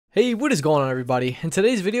Hey, what is going on, everybody? In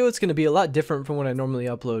today's video, it's going to be a lot different from what I normally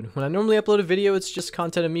upload. When I normally upload a video, it's just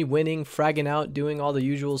content of me winning, fragging out, doing all the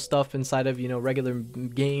usual stuff inside of, regular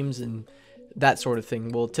games and that sort of thing.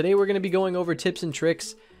 Well, today we're going to be going over tips and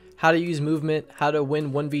tricks, how to use movement, how to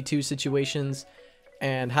win 1v2 situations,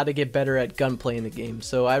 and how to get better at gunplay in the game.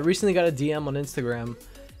 So I recently got a DM on Instagram,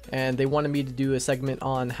 and they wanted me to do a segment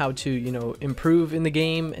on how to, improve in the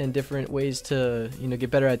game and different ways to,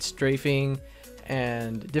 get better at strafing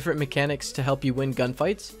and different mechanics to help you win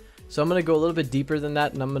gunfights. So I'm going to go a little bit deeper than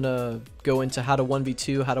that, and I'm going to go into how to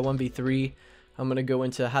 1v2, how to 1v3. I'm going to go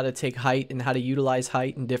into how to take height and how to utilize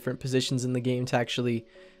height in different positions in the game to actually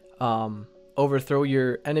overthrow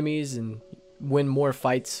your enemies and win more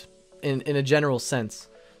fights in a general sense.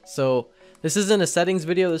 So this isn't a settings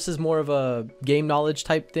video, this is more of a game knowledge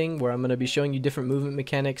type thing where I'm going to be showing you different movement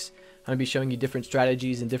mechanics. I'm going to be showing you different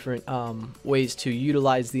strategies and different ways to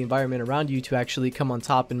utilize the environment around you to actually come on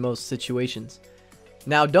top in most situations.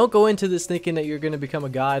 Now, don't go into this thinking that you're going to become a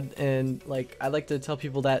god, and I like to tell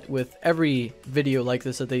people that with every video like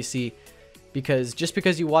this that they see, because just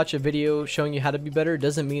because you watch a video showing you how to be better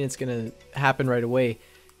doesn't mean it's going to happen right away.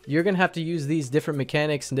 You're going to have to use these different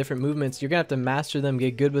mechanics and different movements. You're going to have to master them,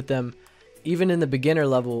 get good with them, even in the beginner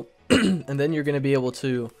level, and then you're going to be able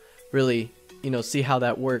to really see how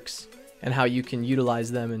that works and how you can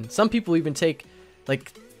utilize them. And some people even take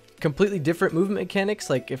completely different movement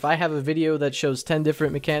mechanics. Like if I have a video that shows 10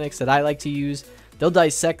 different mechanics that I like to use, they'll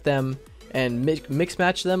dissect them and mix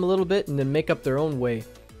match them a little bit and then make up their own way.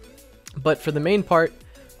 But for the main part,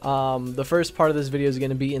 the first part of this video is going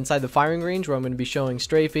to be inside the firing range, where I'm going to be showing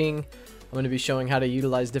strafing. I'm going to be showing how to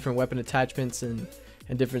utilize different weapon attachments and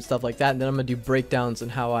different stuff like that. And then I'm going to do breakdowns on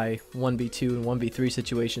how I 1v2 and 1v3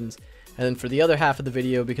 situations. And then for the other half of the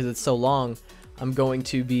video, because it's so long, I'm going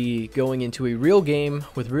to be going into a real game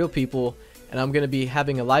with real people, and I'm going to be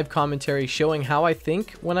having a live commentary showing how I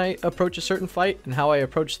think when I approach a certain fight and how I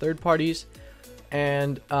approach third parties.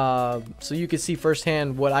 And so you can see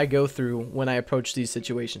firsthand what I go through when I approach these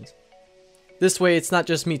situations. This way, it's not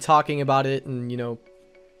just me talking about it and,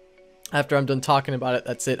 after I'm done talking about it,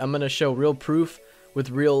 that's it. I'm going to show real proof with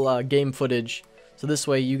real game footage. So this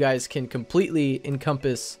way you guys can completely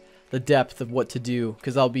encompass the depth of what to do,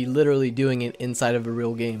 because I'll be literally doing it inside of a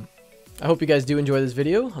real game. I hope you guys do enjoy this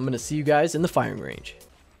video. I'm going to see you guys in the firing range.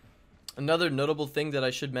 Another notable thing that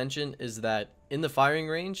I should mention is that in the firing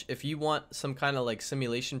range, if you want some kind of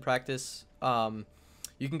simulation practice,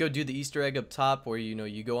 you can go do the Easter egg up top where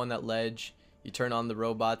you go on that ledge, you turn on the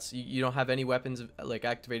robots, you don't have any weapons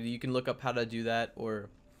activated. You can look up how to do that, or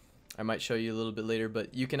I might show you a little bit later,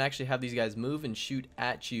 but you can actually have these guys move and shoot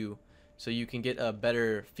at you, so you can get a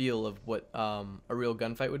better feel of what a real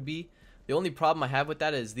gunfight would be. The only problem I have with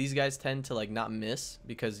that is these guys tend to not miss,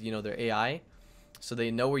 because they're AI, so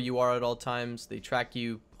they know where you are at all times. They track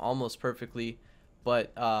you almost perfectly,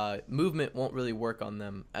 but movement won't really work on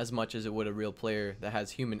them as much as it would a real player that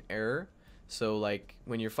has human error. So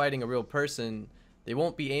when you're fighting a real person, they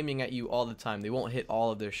won't be aiming at you all the time. They won't hit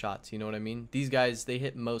all of their shots, you know what I mean? These guys, they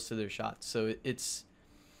hit most of their shots, so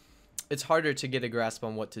it's harder to get a grasp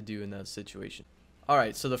on what to do in that situation.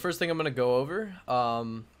 Alright, so the first thing I'm going to go over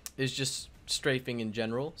is just strafing in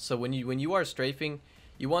general. So when you are strafing,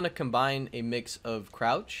 you want to combine a mix of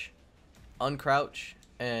crouch, uncrouch,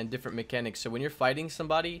 and different mechanics. So when you're fighting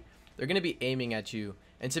somebody, they're going to be aiming at you.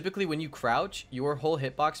 And typically when you crouch, your whole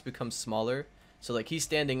hitbox becomes smaller. So he's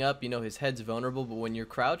standing up, his head's vulnerable, but when you're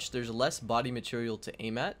crouched, there's less body material to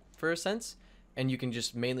aim at, for a sense, and you can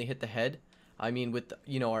just mainly hit the head. I mean, with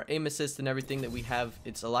our aim assist and everything that we have,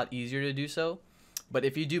 it's a lot easier to do so. But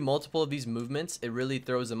if you do multiple of these movements, it really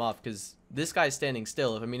throws them off, because this guy's standing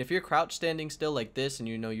still. If you're crouched standing still like this, and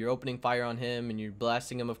you're opening fire on him and you're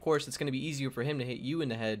blasting him, of course it's going to be easier for him to hit you in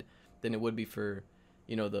the head than it would be for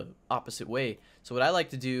the opposite way. So what I like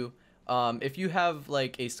to do, if you have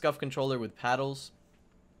a scuff controller with paddles,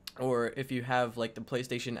 or if you have the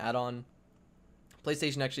PlayStation add-on,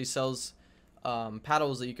 PlayStation actually sells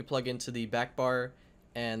paddles that you can plug into the back bar,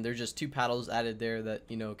 and there's just 2 paddles added there that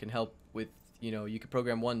can help with you could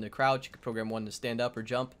program one to crouch, you could program one to stand up or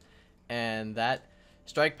jump. And that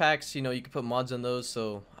strike packs, you could put mods on those,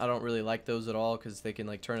 so I don't really like those at all, because they can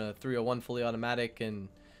turn a 301 fully automatic and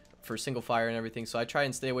for single fire and everything. So I try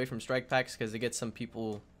and stay away from strike packs, because it gets some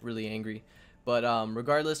people really angry. But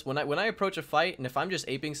regardless, when I approach a fight, and if I'm just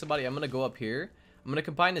aping somebody, I'm gonna go up here. I'm gonna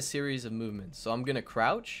combine a series of movements. So I'm gonna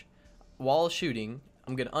crouch while shooting,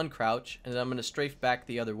 I'm gonna uncrouch, and then I'm gonna strafe back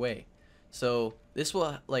the other way. So this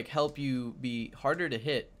will help you be harder to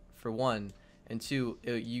hit, for one, and two,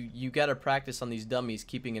 you gotta practice on these dummies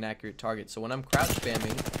keeping an accurate target. So when I'm crouch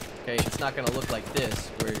spamming, Okay, it's not gonna look like this,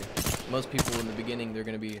 where most people in the beginning, they're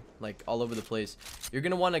gonna be like all over the place. You're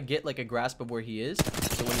gonna want to get like a grasp of where he is,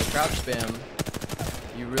 so when you crouch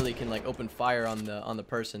spam, you really can like open fire on the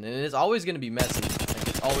person. And it is always gonna be messy, like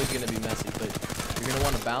it's always gonna be messy, but you're gonna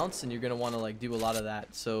want to bounce and you're gonna want to like do a lot of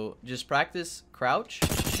that. So just practice crouch,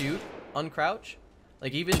 shoot, uncrouch.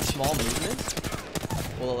 Like even small movements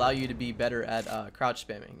will allow you to be better at crouch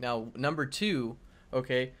spamming. Now number 2,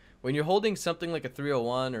 okay, when you're holding something like a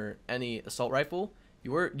 301 or any assault rifle,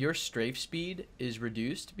 your strafe speed is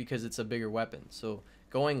reduced because it's a bigger weapon. So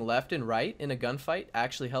going left and right in a gunfight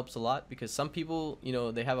actually helps a lot, because some people, you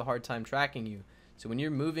know, they have a hard time tracking you. So when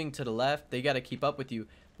you're moving to the left, they got to keep up with you,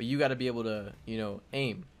 but you got to be able to, you know,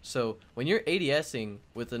 aim. So when you're ADSing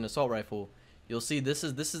with an assault rifle, you'll see this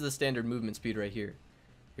is the standard movement speed right here.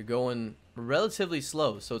 You're going relatively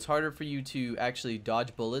slow, so it's harder for you to actually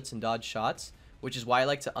dodge bullets and dodge shots, which is why I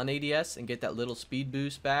like to un-ADS and get that little speed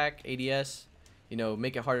boost back. ADS, you know,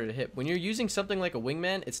 make it harder to hit. When you're using something like a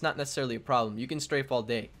wingman, it's not necessarily a problem. You can strafe all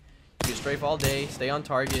day. You can strafe all day, stay on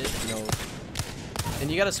target, you know, and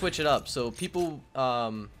you got to switch it up. So people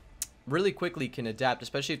really quickly can adapt,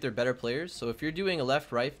 especially if they're better players. So if you're doing a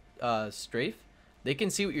left-right strafe, they can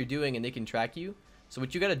see what you're doing and they can track you. So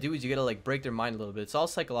what you got to do is you got to like break their mind a little bit. It's all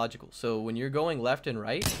psychological. So when you're going left and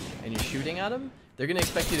right and you're shooting at them, they're going to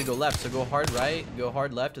expect you to go left. So go hard right, go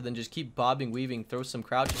hard left, and then just keep bobbing, weaving, throw some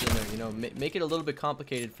crouches in there, you know, make it a little bit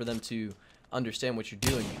complicated for them to understand what you're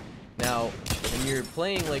doing. Now, when you're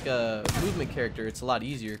playing like a movement character, it's a lot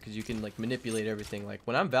easier because you can like manipulate everything. Like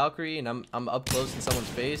when I'm Valkyrie and I'm up close in someone's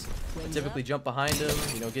face, I typically jump behind them,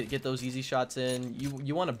 you know, get those easy shots in.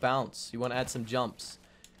 You want to bounce, you want to add some jumps.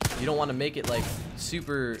 You don't want to make it like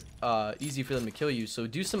super easy for them to kill you. So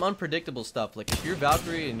do some unpredictable stuff. Like if you're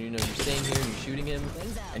Valkyrie and you know you're staying here and you're shooting him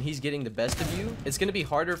and he's getting the best of you, it's gonna be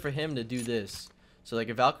harder for him to do this. So like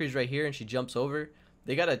if Valkyrie's right here and she jumps over,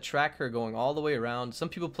 they gotta track her going all the way around. Some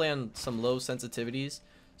people play on some low sensitivities,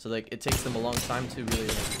 so like it takes them a long time to really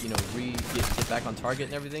like, you know, get back on target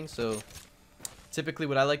and everything. So typically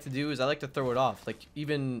what I like to do is I like to throw it off. Like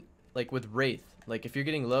even like with Wraith, like if you're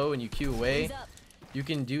getting low and you queue away, you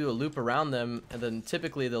can do a loop around them, and then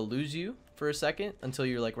typically they'll lose you for a second until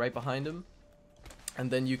you're like right behind them, and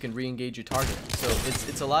then you can re-engage your target. So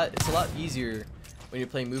it's a lot easier when you're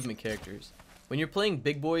playing movement characters. When you're playing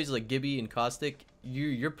big boys like Gibby and Caustic,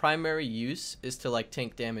 your primary use is to like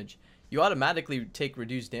tank damage. You automatically take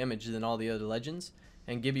reduced damage than all the other legends,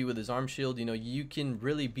 and Gibby with his arm shield, you know, you can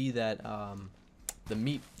really be that the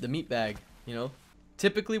meat bag, you know.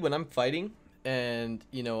 Typically when I'm fighting and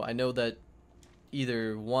you know I know that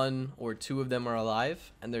either 1 or 2 of them are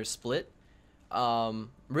alive and they're split,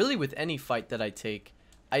 really with any fight that I take,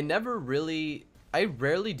 I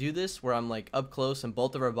rarely do this where I'm like up close and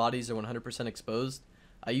both of our bodies are 100% exposed.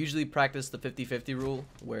 I usually practice the 50-50 rule,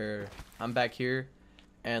 where I'm back here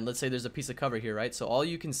and let's say there's a piece of cover here, right? So all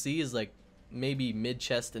you can see is like maybe mid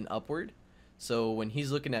chest and upward. So when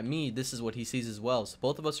he's looking at me, this is what he sees as well. So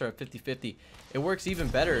both of us are at 50-50. It works even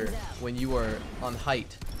better when you are on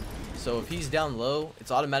height. So if he's down low, it's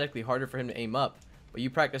automatically harder for him to aim up. But you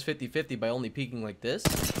practice 50-50 by only peeking like this.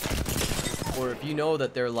 Or if you know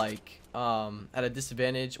that they're like at a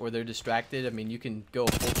disadvantage or they're distracted, I mean, you can go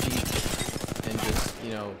full peek and just,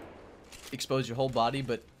 you know, expose your whole body.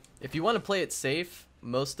 But if you want to play it safe,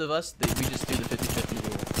 most of us, we just do the 50-50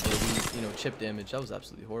 rule. So we, you know, chip damage. That was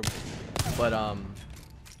absolutely horrible. But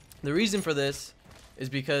the reason for this is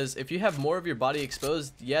because if you have more of your body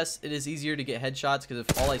exposed, yes, it is easier to get headshots, because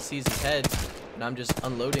if all I see is his head and I'm just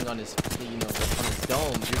unloading on his, you know, on his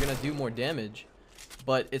dome, you're gonna do more damage.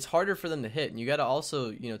 But it's harder for them to hit, and you gotta also,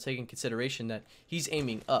 you know, take in consideration that he's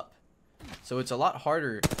aiming up. So it's a lot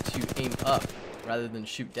harder to aim up rather than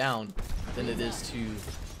shoot down than it is to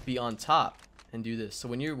be on top and do this. So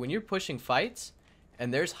when you're pushing fights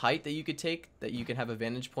and there's height that you could take, that you can have a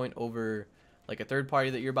vantage point over like a third party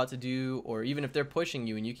that you're about to do, or even if they're pushing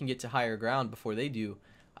you and you can get to higher ground before they do,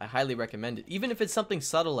 I highly recommend it. Even if it's something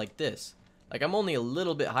subtle like this. Like I'm only a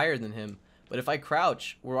little bit higher than him, but if I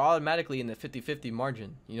crouch, we're automatically in the 50-50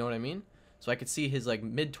 margin. You know what I mean? So I could see his like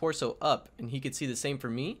mid torso up and he could see the same for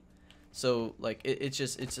me. So like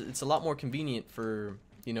it's a lot more convenient for,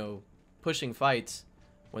 you know, pushing fights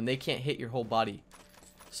when they can't hit your whole body.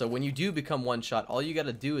 So when you do become one shot, all you got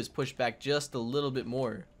to do is push back just a little bit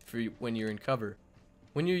more for when you're in cover.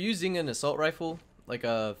 When you're using an assault rifle like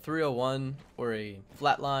a 301 or a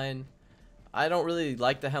flatline, I don't really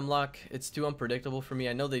like the hemlock. It's too unpredictable for me.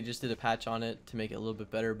 I know they just did a patch on it to make it a little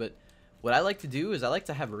bit better, but what I like to do is I like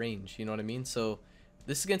to have range, you know what I mean? So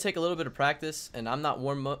This is gonna take a little bit of practice, and I'm not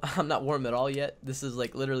warm. I'm not warm at all yet. This is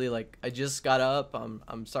like literally like I just got up.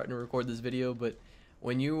 I'm starting to record this video, but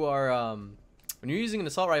when you are when you're using an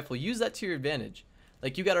assault rifle, use that to your advantage.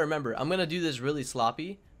 Like, you gotta remember, I'm gonna do this really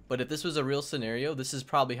sloppy, but if this was a real scenario, this is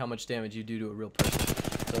probably how much damage you do to a real person.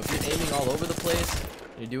 So if you're aiming all over the place,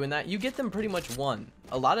 and you're doing that, you get them pretty much one.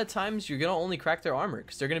 A lot of times you're gonna only crack their armor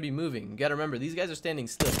because they're gonna be moving. You gotta remember, these guys are standing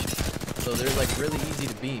still, so they're like really easy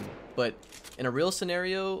to beam. But in a real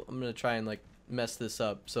scenario, I'm gonna try and like mess this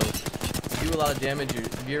up. So you do a lot of damage, you're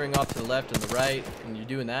veering off to the left and the right, and you're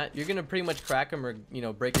doing that, you're gonna pretty much crack them or, you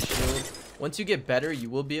know, break a shield. Once you get better, you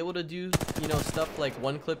will be able to do, you know, stuff like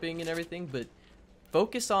one clipping and everything, but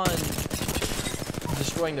focus on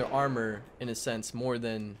destroying their armor in a sense more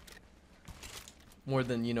than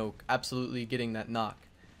you know, absolutely getting that knock.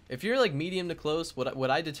 If you're like medium to close, what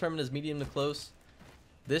I determine as medium to close,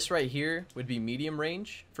 this right here would be medium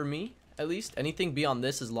range for me, at least. Anything beyond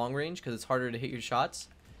this is long range because it's harder to hit your shots.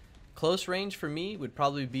 Close range for me would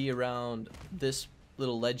probably be around this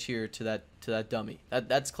little ledge here to that dummy.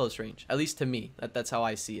 That's close range, at least to me. That's how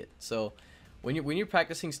I see it. So when you're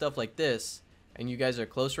practicing stuff like this and you guys are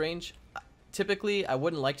close range, typically I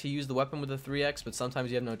wouldn't like to use the weapon with a 3x, but sometimes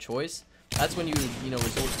you have no choice. That's when you know,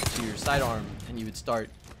 resort to your sidearm and you would start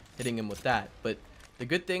hitting him with that. But the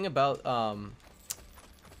good thing about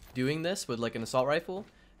doing this with like an assault rifle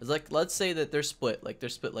is, like, let's say that they're split like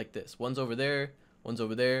this. One's over there, one's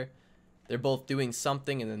over there. They're both doing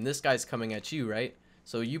something, and then this guy's coming at you, right?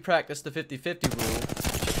 So you practice the 50-50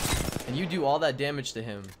 rule and you do all that damage to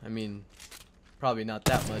him. I mean, probably not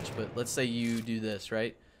that much, but let's say you do this,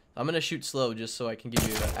 right? I'm gonna shoot slow just so I can give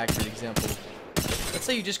you an accurate example. Let's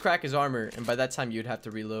say you just crack his armor, and by that time you'd have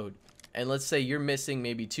to reload. And let's say you're missing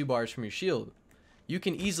maybe 2 bars from your shield. You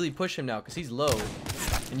can easily push him now because he's low,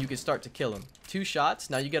 and you can start to kill him. 2 shots,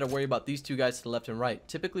 now you got to worry about these 2 guys to the left and right.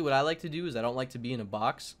 Typically what I like to do is I don't like to be in a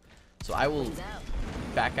box, so I will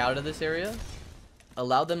back out of this area,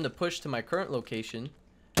 allow them to push to my current location,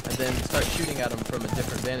 and then start shooting at them from a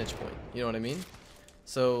different vantage point. You know what I mean?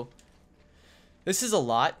 So this is a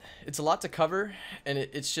lot. It's a lot to cover, and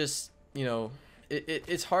it's just, you know,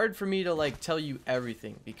 it's hard for me to like tell you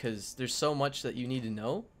everything because there's so much that you need to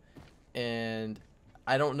know, and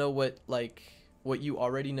I don't know what you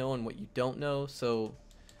already know and what you don't know. So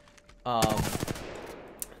I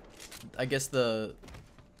guess the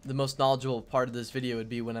most knowledgeable part of this video would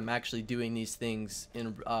be when I'm actually doing these things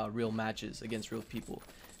in real matches against real people.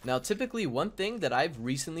 Now, typically one thing that I've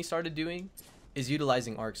recently started doing is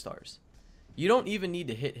utilizing arc stars. You don't even need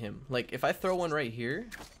to hit him. Like, if I throw one right here,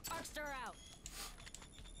 Arc star out.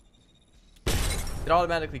 it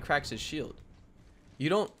automatically cracks his shield. You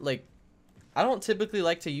don't, like, I don't typically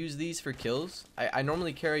like to use these for kills. I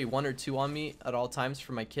normally carry 1 or 2 on me at all times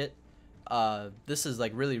for my kit. This is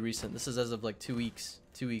like really recent. This is as of like 2 weeks.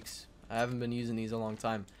 I haven't been using these a long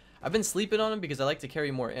time. I've been sleeping on them because I like to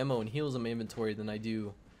carry more ammo and heals in my inventory than I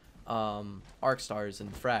do arc stars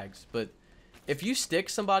and frags. But if you stick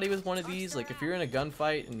somebody with one of these, like if you're in a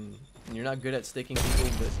gunfight and you're not good at sticking people,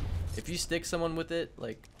 but if you stick someone with it,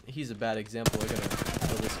 like, he's a bad example. I gotta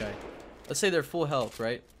kill this guy. Let's say they're full health,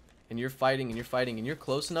 right? And you're fighting and you're fighting and you're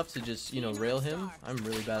close enough to just, you know, rail him. I'm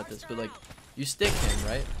really bad at this, but like, you stick him,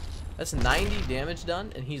 right? That's 90 damage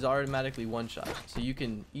done, and he's automatically one-shot. So you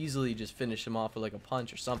can easily just finish him off with like a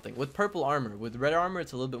punch or something. With purple armor, with red armor,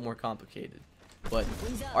 it's a little bit more complicated. But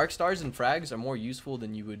arc stars and frags are more useful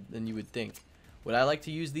than you would think. What I like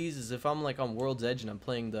to use these is if I'm like on World's Edge and I'm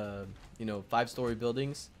playing the, you know, 5-story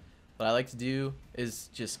buildings. What I like to do is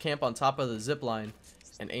just camp on top of the zip line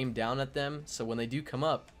and aim down at them, so when they do come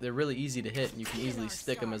up, they're really easy to hit and you can easily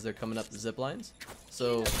stick them as they're coming up the zip lines.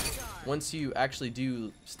 So once you actually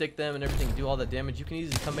do stick them and everything, do all that damage, you can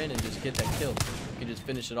easily come in and just get that kill. You can just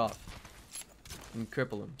finish it off and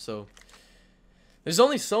cripple them. So there's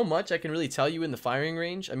only so much I can really tell you in the firing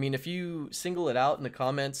range. I mean, if you single it out in the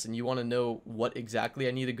comments and you want to know what exactly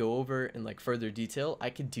I need to go over in like further detail,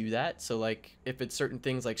 I could do that. So like if it's certain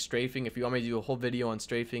things like strafing, if you want me to do a whole video on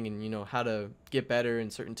strafing and, you know, how to get better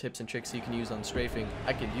and certain tips and tricks you can use on strafing,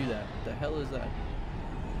 I could do that. What the hell is that?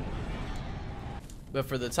 But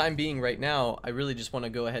for the time being right now, I really just want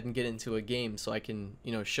to go ahead and get into a game so I can,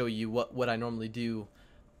 you know, show you what I normally do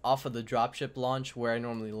off of the dropship launch, where I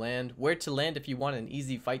normally land, where to land if you want an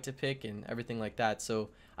easy fight to pick and everything like that. So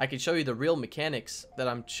I can show you the real mechanics that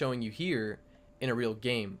I'm showing you here in a real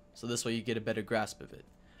game, so this way you get a better grasp of it.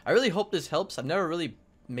 I really hope this helps. I've never really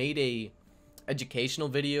made a educational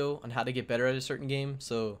video on how to get better at a certain game,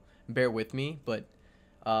 so bear with me. But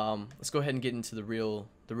let's go ahead and get into the real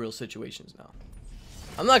situations now.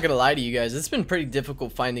 I'm not gonna lie to you guys, it's been pretty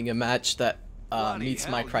difficult finding a match that meets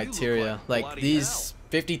my criteria. Like these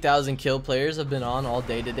 50,000 kill players have been on all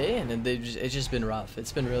day today, and it's just been rough.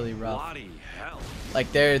 It's been really rough.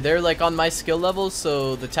 Like they're like on my skill level,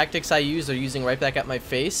 so the tactics I use are using right back at my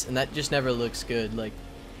face, and that just never looks good. Like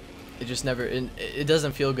it just never, it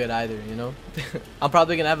doesn't feel good either, you know. I'm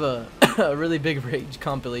probably gonna have a really big rage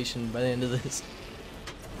compilation by the end of this,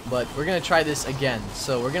 but we're gonna try this again.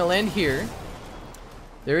 So we're gonna land here.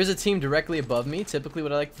 There is a team directly above me. Typically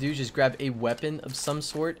what I like to do is just grab a weapon of some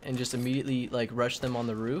sort and just immediately like rush them on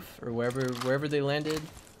the roof or wherever they landed.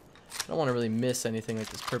 I don't want to really miss anything like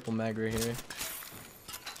this purple mag right here.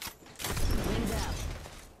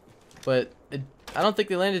 But I don't think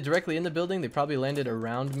they landed directly in the building. They probably landed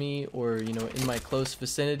around me or, you know, in my close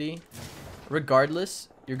vicinity. Regardless,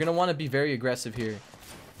 you're going to want to be very aggressive here,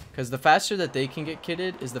 because the faster that they can get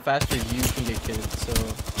kitted is the faster you can get kitted. So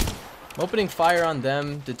I'm opening fire on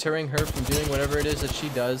them, deterring her from doing whatever it is that she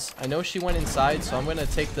does. I know she went inside, so I'm going to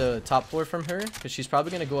take the top floor from her, because she's probably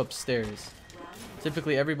going to go upstairs.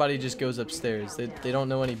 Typically everybody just goes upstairs. They don't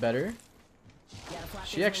know any better.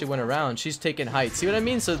 She actually went around. She's taking height. See what I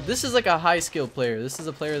mean? So this is like a high skill player. This is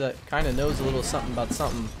a player that kind of knows a little something about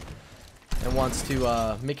something and wants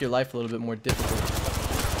to make your life a little bit more difficult.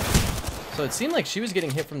 So it seemed like she was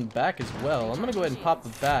getting hit from the back as well. I'm going to go ahead and pop the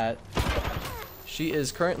bat. She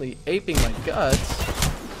is currently aping my guts.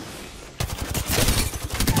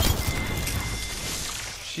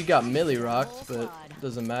 She got melee rocked, but it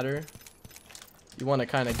doesn't matter. You want to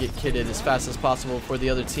kind of get kitted as fast as possible before the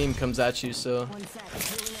other team comes at you. So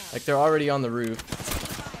like they're already on the roof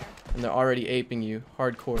and they're already aping you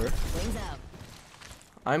hardcore.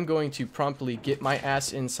 I'm going to promptly get my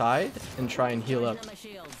ass inside and try and heal up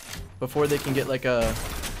before they can get like a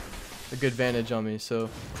good vantage on me. So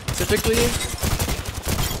typically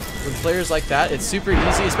with players like that, it's super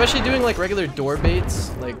easy, especially doing like regular door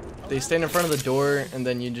baits. Like they stand in front of the door and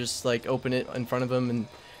then you just like open it in front of them and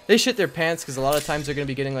they shit their pants, because a lot of times they're going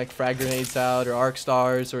to be getting like frag grenades out or arc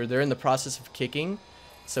stars, or they're in the process of kicking.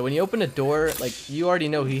 So when you open a door, like you already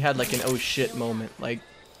know he had like an oh shit moment. Like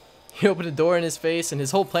he opened a door in his face and his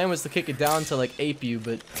whole plan was to kick it down to like ape you.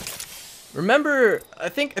 But remember, I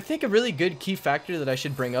think a really good key factor that I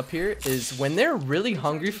should bring up here is when they're really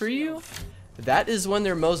hungry for you, that is when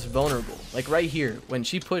they're most vulnerable. Like right here, when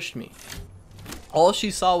she pushed me, all she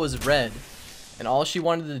saw was red. And all she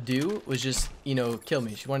wanted to do was just, you know, kill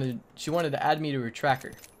me. She wanted to add me to her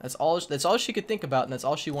tracker. That's all she could think about, and that's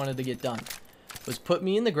all she wanted to get done. Was put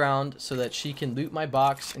me in the ground so that she can loot my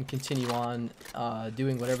box and continue on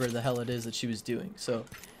doing whatever the hell it is that she was doing. So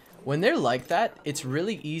when they're like that, it's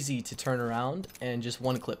really easy to turn around and just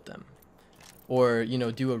one clip them. Or, you know,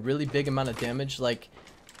 do a really big amount of damage. Like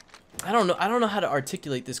I don't know how to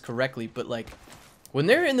articulate this correctly, but like when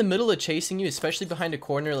they're in the middle of chasing you, especially behind a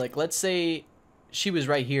corner, like let's say she was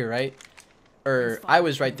right here, right? Or I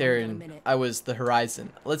was right there and I was the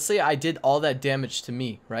horizon. Let's say I did all that damage to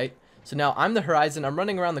me, right? So now I'm the horizon, I'm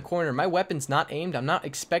running around the corner, my weapon's not aimed, I'm not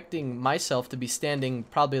expecting myself to be standing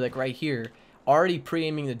probably like right here, already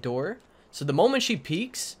pre-aiming the door. So the moment she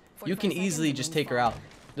peeks, you can easily just take her out.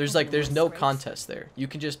 There's no contest there. You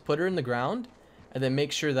can just put her in the ground and then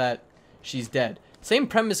make sure that she's dead. Same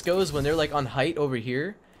premise goes when they're like on height over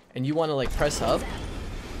here and you want to like press up.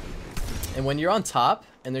 And when you're on top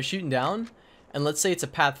and they're shooting down, and let's say it's a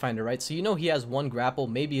Pathfinder, right? So you know he has one grapple,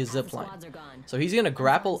 maybe a zip line. So he's going to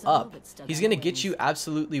grapple up. He's going to get you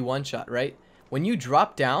absolutely one shot, right? When you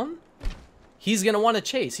drop down, he's going to want to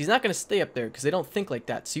chase. He's not going to stay up there because they don't think like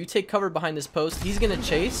that. So you take cover behind this post. He's going to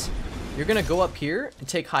chase. You're going to go up here and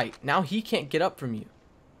take height. Now he can't get up from you.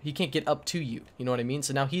 He can't get up to you. You know what I mean?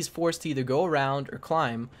 So now he's forced to either go around or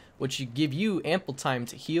climb, which should give you ample time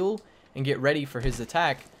to heal and get ready for his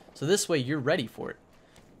attack. So this way you're ready for it.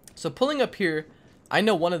 So pulling up here, I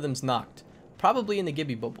know one of them's knocked. Probably in the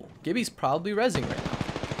Gibby bubble. Gibby's probably rezzing right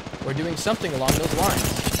now. Or doing something along those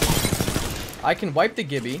lines. I can wipe the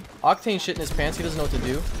Gibby. Octane shit in his pants, he doesn't know what to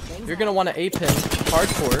do. You're going to want to ape him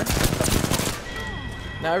hardcore.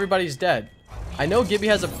 Now everybody's dead. I know Gibby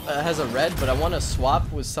has a red, but I want to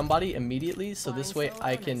swap with somebody immediately. So this way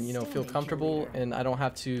I can, you know, feel comfortable and I don't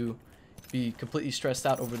have to be completely stressed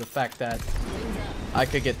out over the fact that I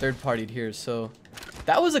could get third-partied here. So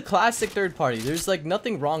that was a classic third party. There's like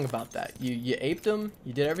nothing wrong about that. You aped him,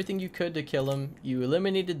 you did everything you could to kill him, you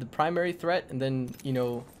eliminated the primary threat, and then, you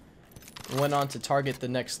know, went on to target the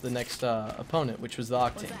next opponent, which was the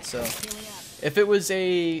Octane. So if it was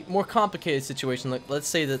a more complicated situation, like let's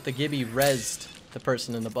say that the Gibby rezzed the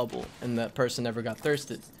person in the bubble and that person never got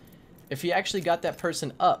thirsted, if he actually got that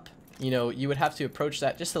person up, you know, you would have to approach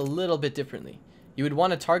that just a little bit differently. You would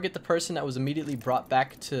want to target the person that was immediately brought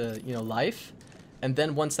back to, you know, life, and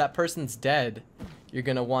then once that person's dead, you're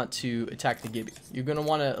going to want to attack the Gibby. You're going to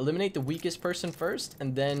want to eliminate the weakest person first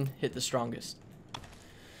and then hit the strongest.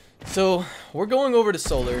 So we're going over to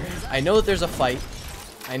solar. I know that there's a fight.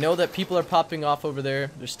 I know that people are popping off over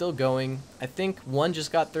there. They're still going. I think one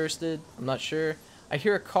just got thirsted. I'm not sure. I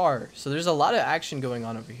hear a car. So there's a lot of action going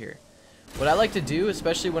on over here. What I like to do,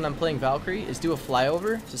 especially when I'm playing Valkyrie, is do a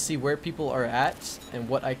flyover to see where people are at and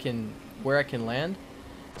where I can land.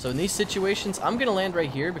 So in these situations, I'm going to land right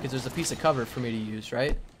here because there's a piece of cover for me to use,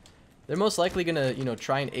 right? They're most likely going to, you know,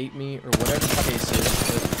 try and ape me or whatever the case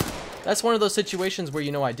is. But that's one of those situations where,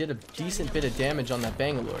 you know, I did a decent bit of damage on that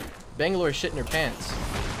Bangalore. Bangalore shit in her pants.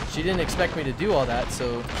 She didn't expect me to do all that,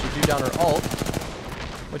 so she threw down her ult,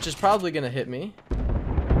 which is probably going to hit me.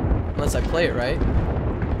 Unless I play it right.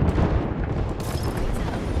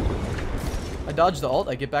 I dodge the ult,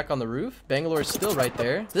 I get back on the roof. Bangalore is still right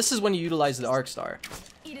there. This is when you utilize the arc star.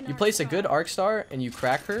 You place a good arc star and you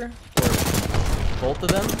crack her, or both of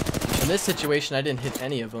them. In this situation, I didn't hit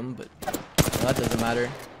any of them, but well, that doesn't matter.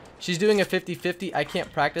 She's doing a 50-50. I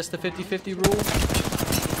can't practice the 50-50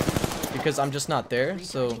 rule because I'm just not there.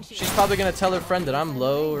 So she's probably going to tell her friend that I'm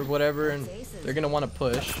low or whatever, and they're going to want to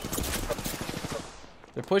push.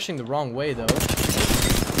 They're pushing the wrong way, though.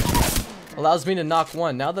 Allows me to knock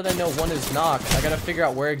one. Now that I know one is knocked, I got to figure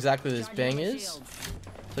out where exactly this bang is.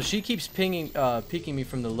 So she keeps peeking me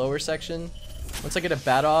from the lower section. Once I get a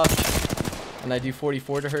bat off and I do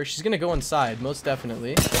 44 to her, she's going to go inside, most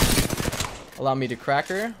definitely. Allow me to crack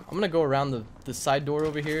her. I'm going to go around the side door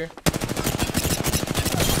over here.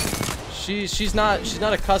 She's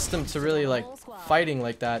not accustomed to really like fighting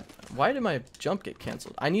like that. Why did my jump get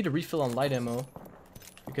canceled? I need to refill on light ammo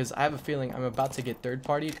because I have a feeling I'm about to get third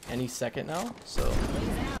partied any second now. So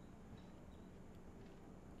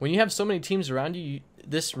when you have so many teams around you,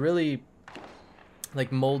 this really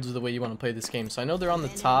like molds the way you want to play this game. So I know they're on the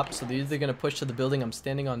top, so they're either going to push to the building I'm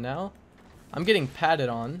standing on now. I'm getting padded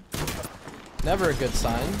on. Never a good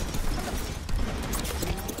sign.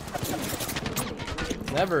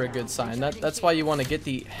 Never a good sign. That's why you want to get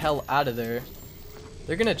the hell out of there.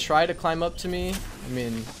 They're going to try to climb up to me. I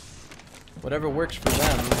mean, whatever works for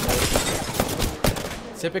them.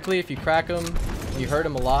 But typically, if you crack them, you hurt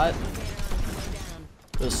them a lot.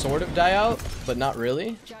 They'll sort of die out, but not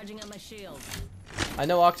really. I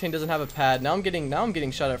know Octane doesn't have a pad. Now I'm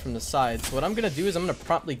getting shot at from the side. So what I'm going to do is I'm going to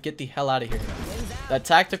promptly get the hell out of here. That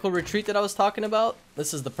tactical retreat that I was talking about,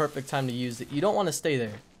 this is the perfect time to use it. You don't want to stay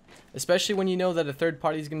there. Especially when you know that a third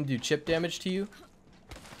party is going to do chip damage to you.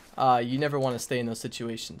 You never want to stay in those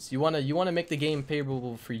situations. You want to make the game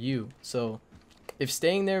favorable for you. So if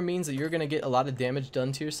staying there means that you're going to get a lot of damage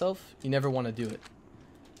done to yourself, you never want to do it.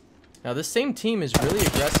 Now this same team is really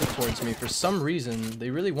aggressive towards me for some reason. They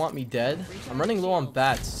really want me dead. I'm running low on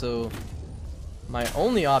bats, so my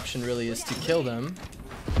only option really is to kill them.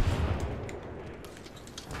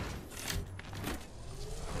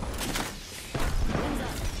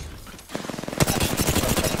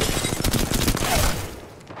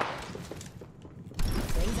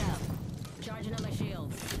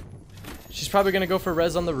 She's probably gonna go for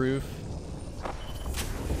res on the roof.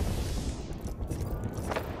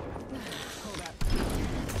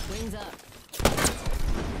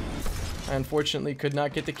 I unfortunately could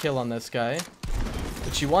not get the kill on this guy.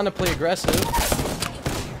 But you want to play aggressive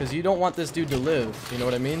because you don't want this dude to live, you know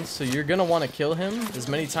what I mean? So you're gonna want to kill him as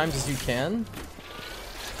many times as you can.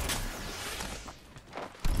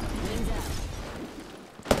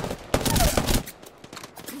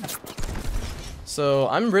 So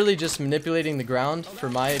I'm really just manipulating the ground for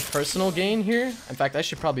my personal gain here. In fact, I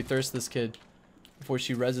should probably thirst this kid before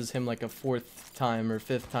she reses him like a 4th time or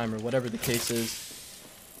 5th time or whatever the case is.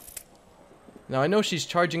 Now I know she's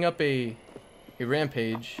charging up a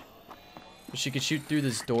rampage, but she could shoot through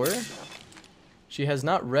this door. She has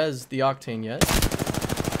not rezzed the Octane yet.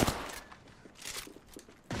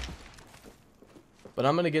 But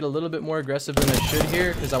I'm gonna get a little bit more aggressive than I should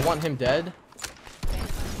here because I want him dead.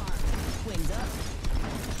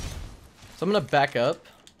 So I'm gonna back up.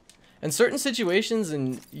 In certain situations,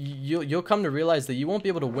 and you'll come to realize that you won't be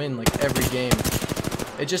able to win like every game.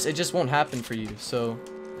 It just won't happen for you. So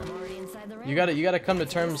you gotta come to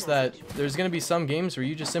terms that there's gonna be some games where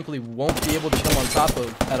you just simply won't be able to come on top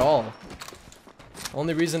of at all. The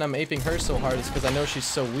only reason I'm aping her so hard is because I know she's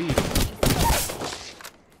so weak.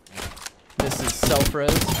 This is self-res.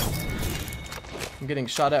 I'm getting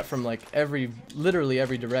shot at from like literally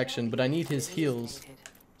every direction, but I need his heals.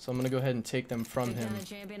 So I'm gonna go ahead and take them from him.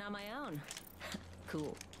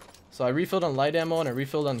 Cool. So I refilled on light ammo and I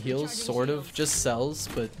refilled on heals, sort of, just cells,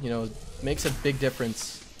 but you know, makes a big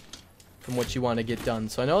difference from what you want to get done.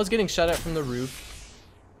 So I know I was getting shot at from the roof.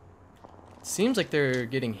 Seems like they're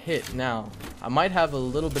getting hit now. I might have a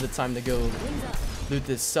little bit of time to go loot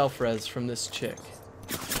this self-res from this chick.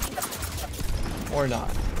 Or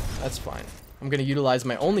not. That's fine. I'm gonna utilize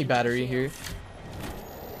my only battery here.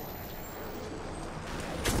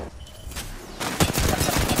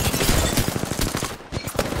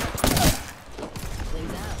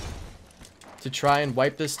 To try and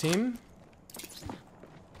wipe this team.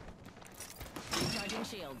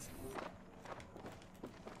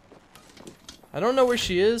 I don't know where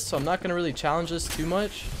she is, so I'm not gonna really challenge this too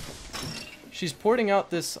much. She's porting out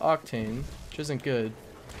this octane, which isn't good.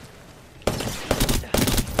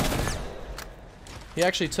 He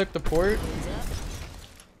actually took the port.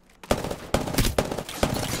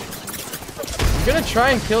 I'm gonna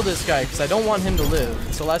try and kill this guy because I don't want him to live.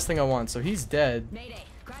 It's the last thing I want. So he's dead.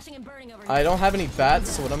 I don't have any bats,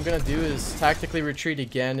 so what I'm gonna do is tactically retreat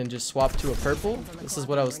again and just swap to a purple. This is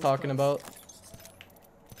what I was talking about.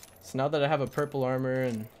 So now that I have a purple armor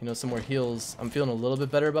and, you know, some more heals, I'm feeling a little bit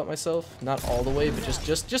better about myself. Not all the way, but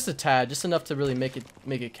just a tad, just enough to really make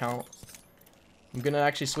it count. I'm gonna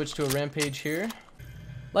actually switch to a rampage here.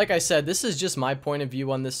 Like I said, this is just my point of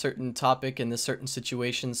view on this certain topic and this certain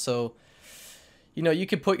situation, so you know, you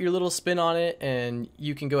can put your little spin on it and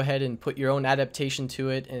you can go ahead and put your own adaptation to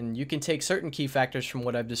it, and you can take certain key factors from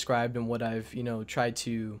what I've described and what I've, you know, tried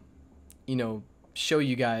to, you know, show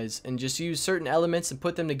you guys and just use certain elements and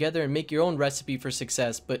put them together and make your own recipe for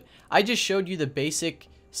success. But I just showed you the basic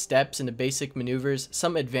steps and the basic maneuvers,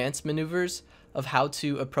 some advanced maneuvers of how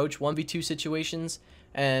to approach 1v2 situations,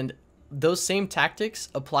 and those same tactics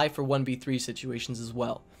apply for 1v3 situations as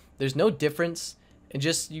well. There's no difference, and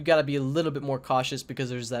just you got to be a little bit more cautious because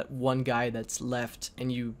there's that one guy that's left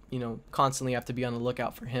and you know, constantly have to be on the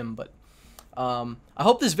lookout for him. But I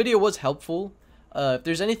hope this video was helpful. If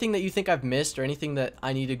there's anything that you think I've missed or anything that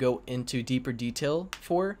I need to go into deeper detail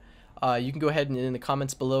for, you can go ahead and in the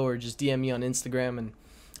comments below or just DM me on Instagram and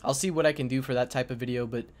I'll see what I can do for that type of video.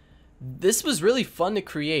 But this was really fun to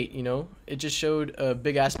create, you know. It just showed a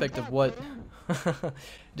big aspect of what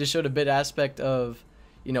just showed a bit aspect of,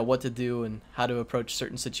 you know, what to do and how to approach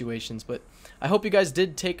certain situations. But I hope you guys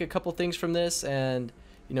did take a couple things from this and,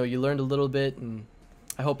 you know, you learned a little bit, and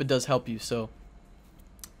I hope it does help you. So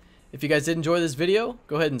if you guys did enjoy this video,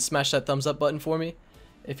 go ahead and smash that thumbs up button for me.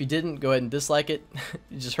 If you didn't, go ahead and dislike it.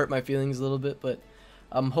 It just hurt my feelings a little bit, but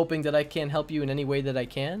I'm hoping that I can help you in any way that I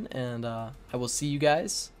can, and I will see you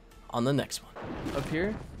guys on the next one. Up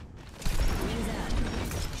here.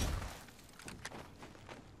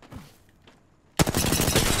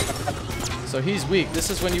 So he's weak. This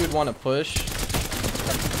is when you would want to push.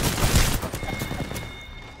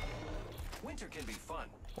 Winter can be fun.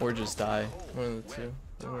 Or just die. One of the two.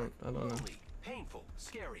 I don't know. Painful,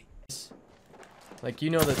 scary. Like, you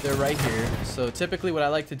know that they're right here. So typically what I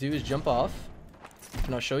like to do is jump off.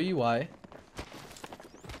 And I'll show you why.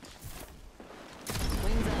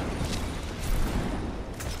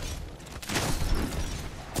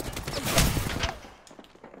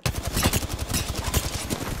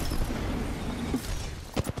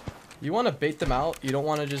 You want to bait them out. You don't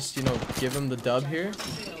want to just, you know, give them the dub here.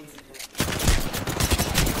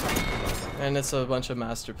 And it's a bunch of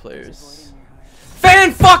master players.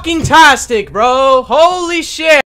 Fan-fucking-tastic, bro! Holy shit!